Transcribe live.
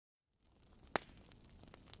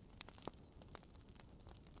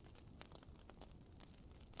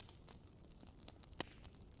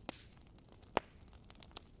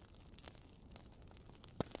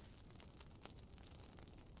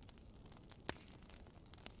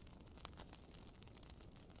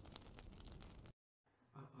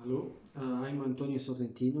Antonio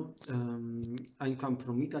Sorrentino. I come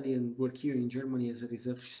from Italy and work here in Germany as a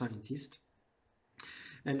research scientist.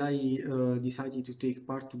 And I decided to take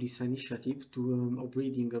part to this initiative of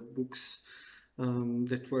reading books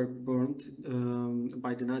that were burned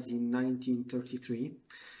by the Nazis in 1933.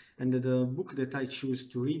 And the book that I choose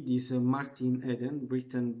to read is Martin Eden,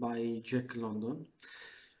 written by Jack London.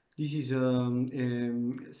 This is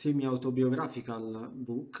a semi-autobiographical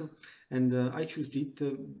book, and I chose it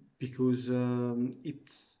because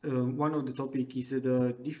it's one of the topic is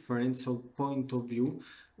the difference of point of view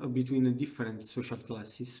between the different social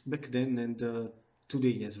classes back then and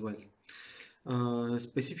today as well.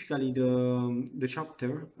 Specifically the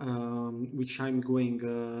chapter which I'm going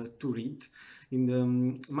to read in the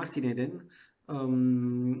Martin Eden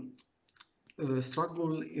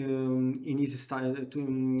struggle in his struggle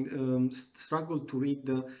to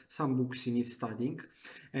read some books in his studying,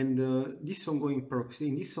 and in this ongoing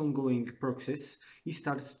process he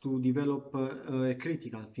starts to develop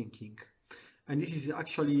critical thinking, and this is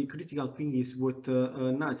actually critical thinking is what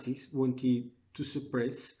Nazis wanted to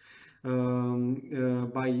suppress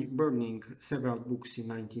by burning several books in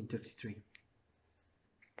 1933.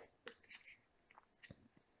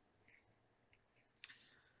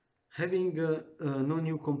 Having no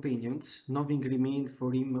new companions, nothing remained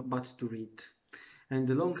for him but to read, and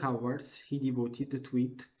the long hours he devoted to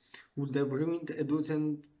it would have ruined a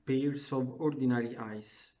dozen pairs of ordinary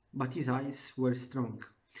eyes. But his eyes were strong,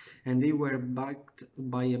 and they were backed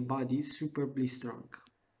by a body superbly strong.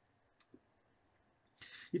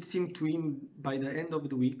 It seemed to him by the end of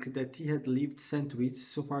the week that he had lived centuries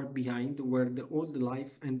so far behind were the old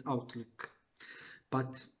life and outlook.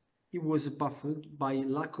 But he was baffled by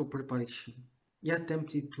lack of preparation. He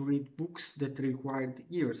attempted to read books that required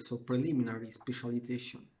years of preliminary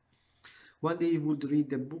specialization. One day he would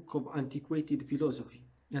read a book of antiquated philosophy,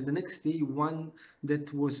 and the next day one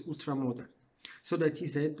that was ultramodern, so that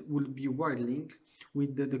his head would be whirling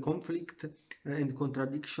with the conflict and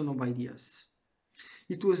contradiction of ideas.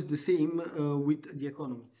 It was the same with the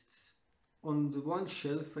economists. On the one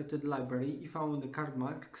shelf at the library he found Karl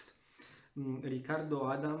Marx, Ricardo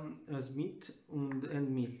Adam Smith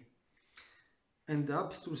and Mill, and the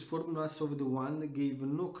abstruse formulas of the one gave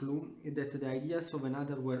no clue that the ideas of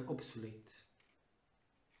another were obsolete.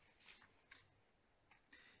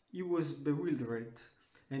 He was bewildered,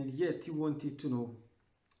 and yet he wanted to know.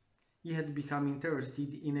 He had become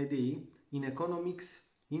interested in a day in economics,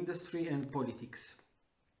 industry and politics.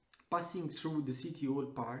 Passing through the City Hall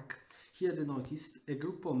Park, he had noticed a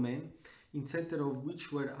group of men, in center of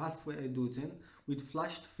which were half a dozen, with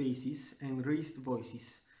flushed faces and raised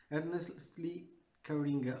voices, earnestly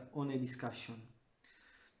carrying on a discussion.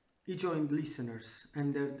 He joined listeners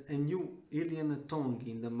and heard a new alien tongue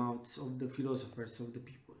in the mouths of the philosophers of the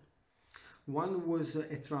people. One was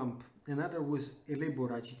a tramp, another was a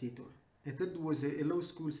labor agitator, a third was a law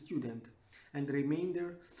school student, and the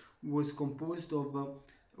remainder was composed of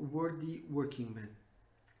worthy working men.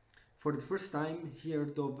 For the first time he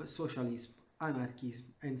heard of socialism, anarchism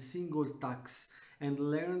and single tax, and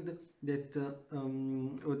learned that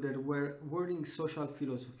there were warring social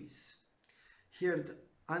philosophies. He heard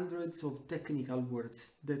hundreds of technical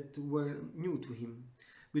words that were new to him,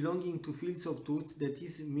 belonging to fields of thought that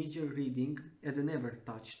his major reading had never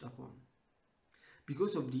touched upon.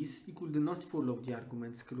 Because of this, he could not follow the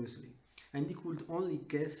arguments closely, and he could only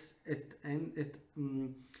guess at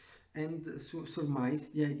and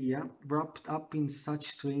surmise the idea wrapped up in such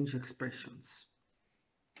strange expressions.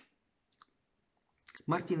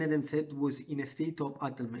 Martin Eden said was in a state of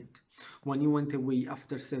addlement when he went away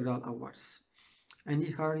after several hours, and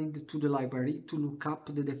he hurried to the library to look up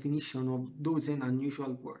the definition of dozen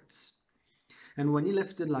unusual words. And when he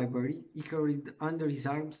left the library, he carried under his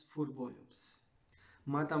arms 4 volumes.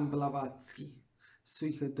 Madame Blavatsky,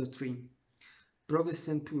 Suicide Doctrine,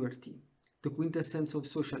 Protestant Puberty, The Quintessence of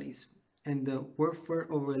Socialism, and The Warfare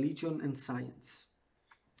of Religion and Science.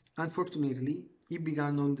 Unfortunately, he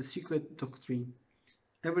began on The Secret Doctrine.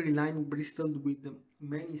 Every line bristled with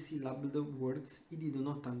many syllabled words he did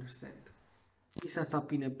not understand. He sat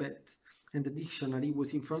up in a bed, and the dictionary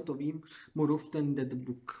was in front of him more often than the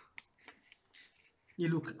book. He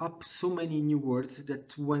looked up so many new words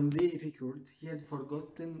that when they recurred, he had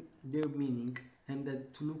forgotten their meaning and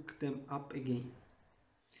had to look them up again.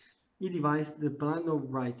 He devised the plan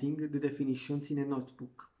of writing the definitions in a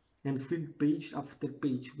notebook and filled page after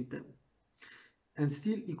page with them. And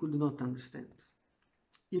still he could not understand.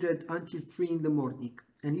 He read until 3 in the morning,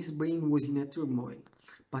 and his brain was in a turmoil,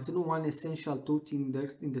 but no one essential thought in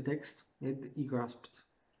the text had he grasped.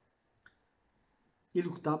 He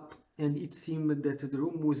looked up, and it seemed that the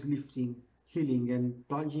room was lifting. healing and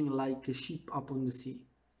plunging like a ship upon the sea.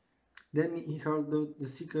 Then he hurled out the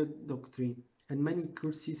secret doctrine, and many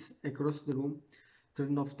curses across the room,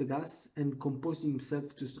 turned off the gas, and composed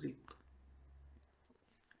himself to sleep.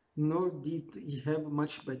 Nor did he have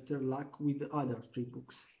much better luck with the other 3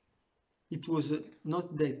 books. It was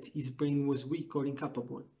not that his brain was weak or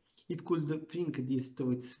incapable. It could think these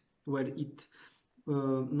thoughts were it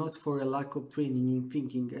not for a lack of training in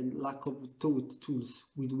thinking and lack of thought tools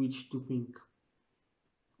with which to think.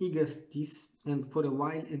 He guessed this, and for a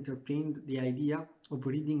while entertained the idea of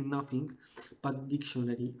reading nothing but the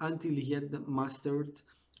dictionary until he had mastered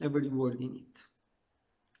every word in it.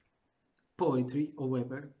 Poetry,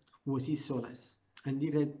 however, was his solace, and he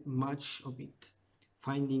read much of it,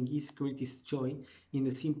 finding his greatest joy in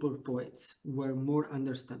the simple poets who were more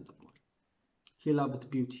understandable. He loved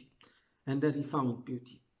beauty, and there he found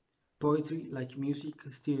beauty. Poetry, like music,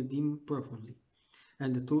 stirred him profoundly,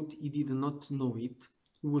 and though he did not know it,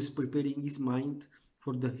 he was preparing his mind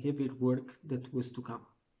for the heavier work that was to come.